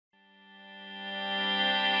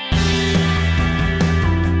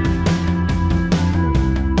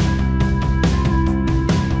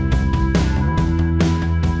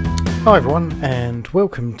Hi everyone, and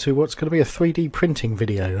welcome to what's going to be a 3D printing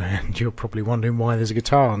video. And you're probably wondering why there's a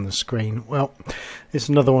guitar on the screen. Well, it's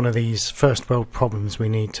another one of these first world problems we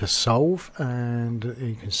need to solve, and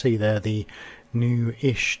you can see there the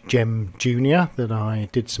new-ish JEM Jr that I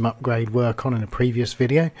did some upgrade work on in a previous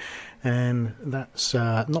video, and that's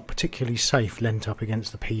not particularly safe lent up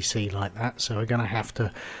against the PC like that, so we're going to have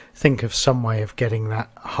to think of some way of getting that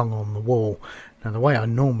hung on the wall. Now, the way I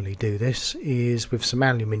normally do this is with some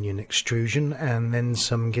aluminium extrusion and then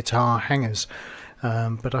some guitar hangers,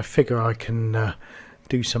 but I figure I can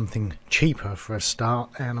do something cheaper for a start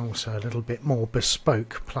and also a little bit more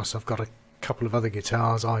bespoke. Plus I've got a couple of other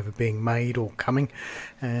guitars either being made or coming,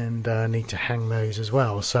 and need to hang those as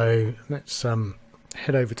well. So let's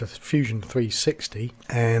head over to Fusion 360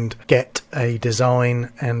 and get a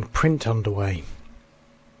design and print underway.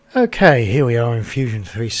 Okay, here we are in Fusion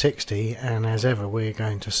 360, and as ever we're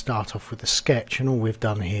going to start off with a sketch, and all we've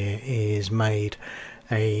done here is made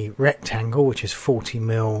a rectangle which is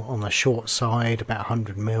 40mm on the short side, about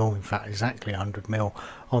 100mm, in fact exactly 100mm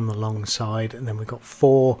on the long side, and then we've got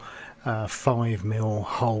four 5mm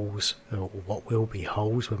holes, or what will be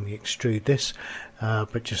holes when we extrude this,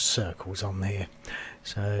 but just circles on here.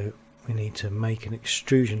 So we need to make an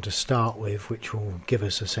extrusion to start with, which will give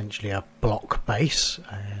us essentially a block base,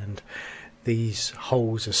 and these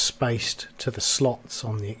holes are spaced to the slots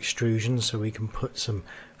on the extrusion so we can put some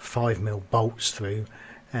 5mm bolts through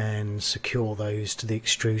and secure those to the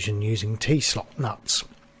extrusion using T-slot nuts.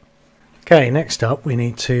 Okay, next up we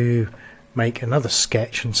need to make another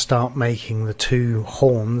sketch and start making the two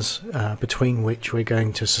horns between which we're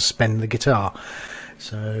going to suspend the guitar.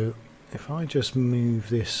 So if I just move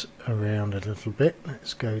this around a little bit,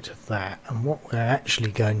 let's go to that, and what we're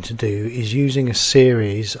actually going to do is, using a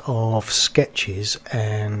series of sketches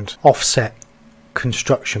and offset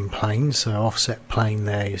construction planes, so offset plane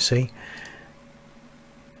there you see,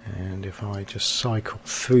 and if I just cycle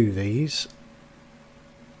through these,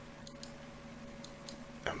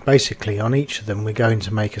 basically on each of them we're going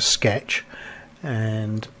to make a sketch,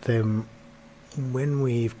 and then when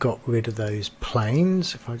we've got rid of those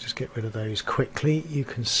planes, if I just get rid of those quickly, you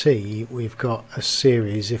can see we've got a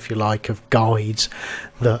series, if you like, of guides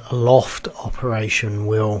that a loft operation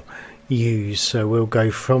will use. So we'll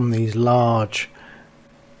go from these large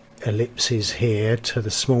ellipses here to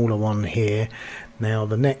the smaller one here. Now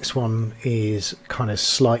the next one is kind of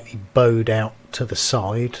slightly bowed out to the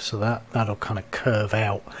side, so that'll kind of curve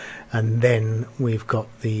out, and then we've got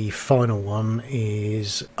the final one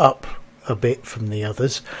is up a bit from the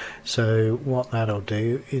others. So what that'll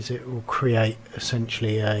do is it will create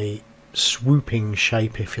essentially a swooping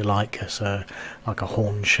shape, if you like, so like a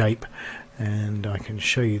horn shape, and I can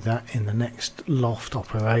show you that in the next loft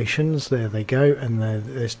operations. There they go, and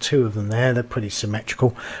there's two of them there. They're pretty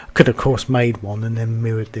symmetrical. I could of course made one and then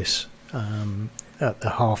mirrored this at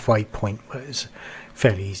the halfway point, but it's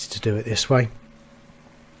fairly easy to do it this way.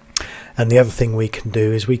 And the other thing we can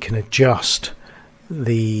do is we can adjust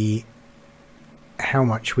how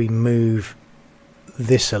much we move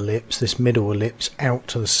this ellipse, this middle ellipse, out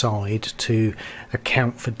to the side to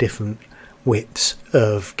account for different widths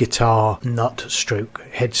of guitar nut stroke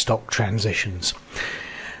headstock transitions.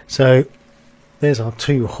 So there's our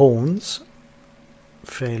two horns,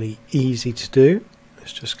 fairly easy to do.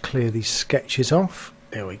 Let's just clear these sketches off.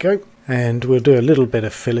 There we go. And we'll do a little bit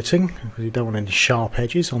of filleting because we don't want any sharp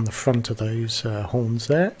edges on the front of those horns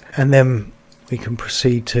there, and then we can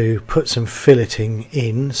proceed to put some filleting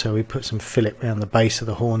in. So we put some fillet around the base of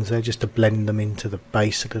the horns there just to blend them into the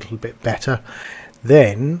base a little bit better.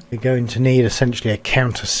 Then we're going to need essentially a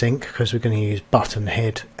countersink because we're going to use button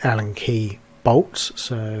head Allen key bolts.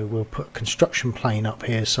 So we'll put a construction plane up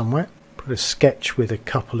here somewhere, put a sketch with a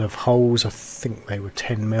couple of holes, I think they were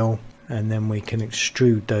 10mm, and then we can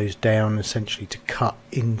extrude those down essentially to cut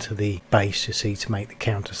into the base, you see, to make the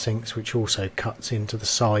countersinks, which also cuts into the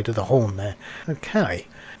side of the horn there. Okay,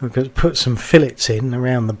 we're going to put some fillets in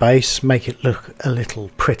around the base, make it look a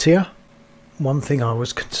little prettier. One thing I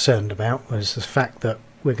was concerned about was the fact that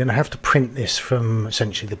we're going to have to print this from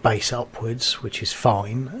essentially the base upwards, which is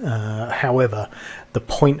fine. However, the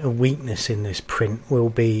point of weakness in this print will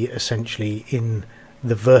be essentially in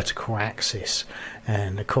the vertical axis,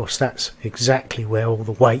 and of course that's exactly where all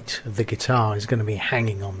the weight of the guitar is going to be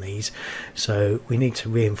hanging on these, so we need to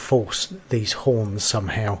reinforce these horns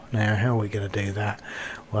somehow. Now, how are we going to do that?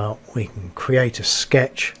 Well, we can create a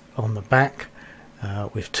sketch on the back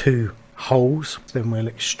with two holes, then we'll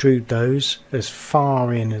extrude those as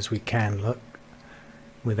far in as we can, look,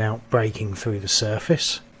 without breaking through the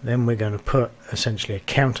surface. Then we're going to put essentially a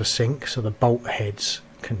countersink so the bolt heads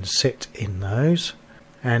can sit in those.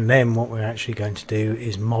 And then what we're actually going to do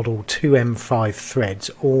is model two M5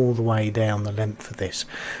 threads all the way down the length of this.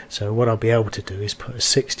 So what I'll be able to do is put a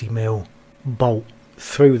 60mm bolt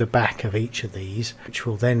through the back of each of these, which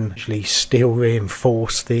will then actually steel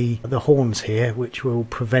reinforce the horns here, which will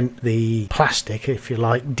prevent the plastic, if you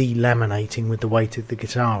like, delaminating with the weight of the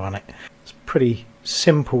guitar on it. It's a pretty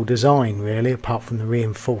simple design really, apart from the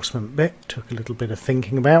reinforcement bit. Took a little bit of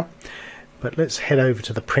thinking about, but let's head over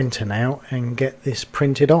to the printer now and get this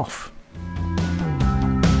printed off.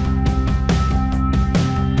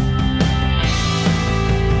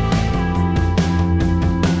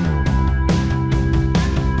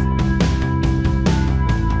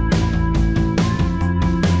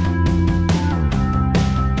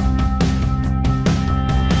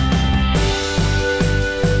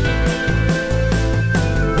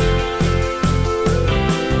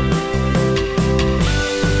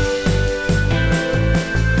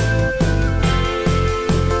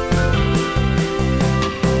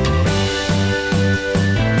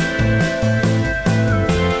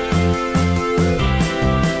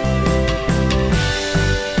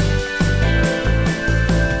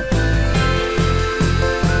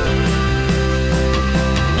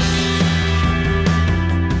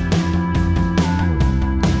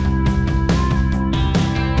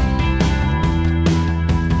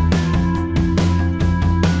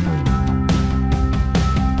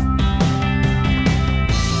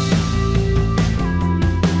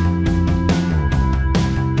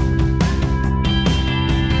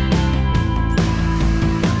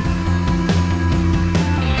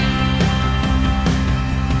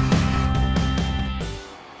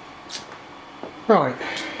 Right,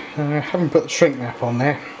 I haven't put the shrink wrap on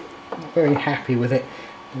there. Not very happy with it.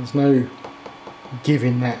 There's no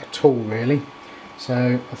giving that at all really.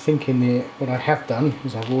 So I think what I have done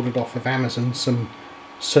is I've ordered off of Amazon some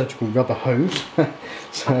surgical rubber hose.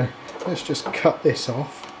 So let's just cut this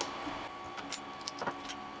off.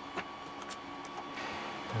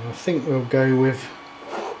 And I think we'll go with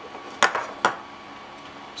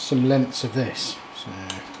some lengths of this. So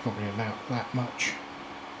probably about that much.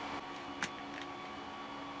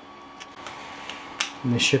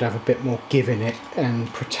 And this should have a bit more give in it and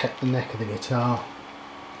protect the neck of the guitar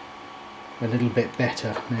a little bit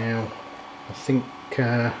better. Now I think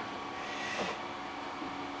oh,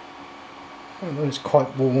 it's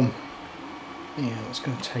quite warm. Yeah, it's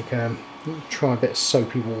going to take try a bit of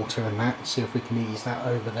soapy water and that, and see if we can ease that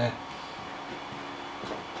over there.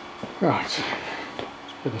 Right,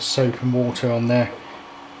 a bit of soap and water on there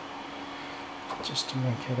just to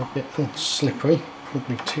make it a bit more slippery.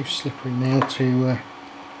 Probably too slippery now to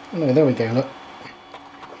oh no, there we go, look.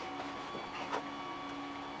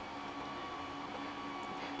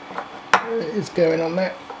 It is going on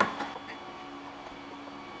there.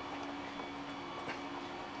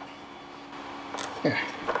 Yeah,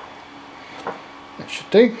 that should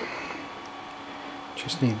do.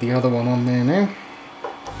 Just need the other one on there now.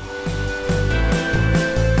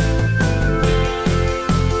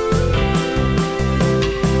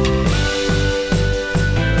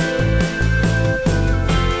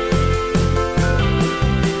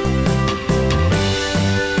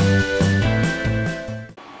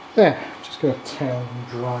 There, just got a towel and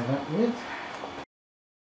dry that with.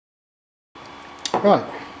 Right,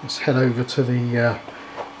 let's head over to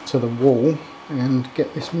the wall and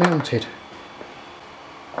get this mounted.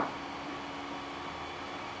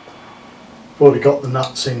 Already got the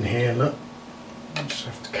nuts in here, look. Just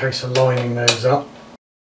have to case of lining those up.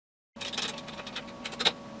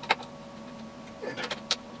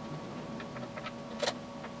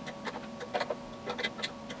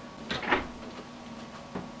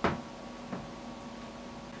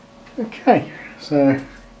 Okay, so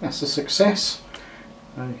that's a success.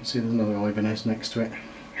 You can see there's another Ibanez next to it.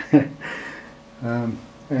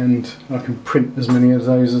 And I can print as many of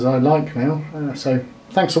those as I like now. So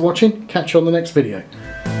thanks for watching, catch you on the next video.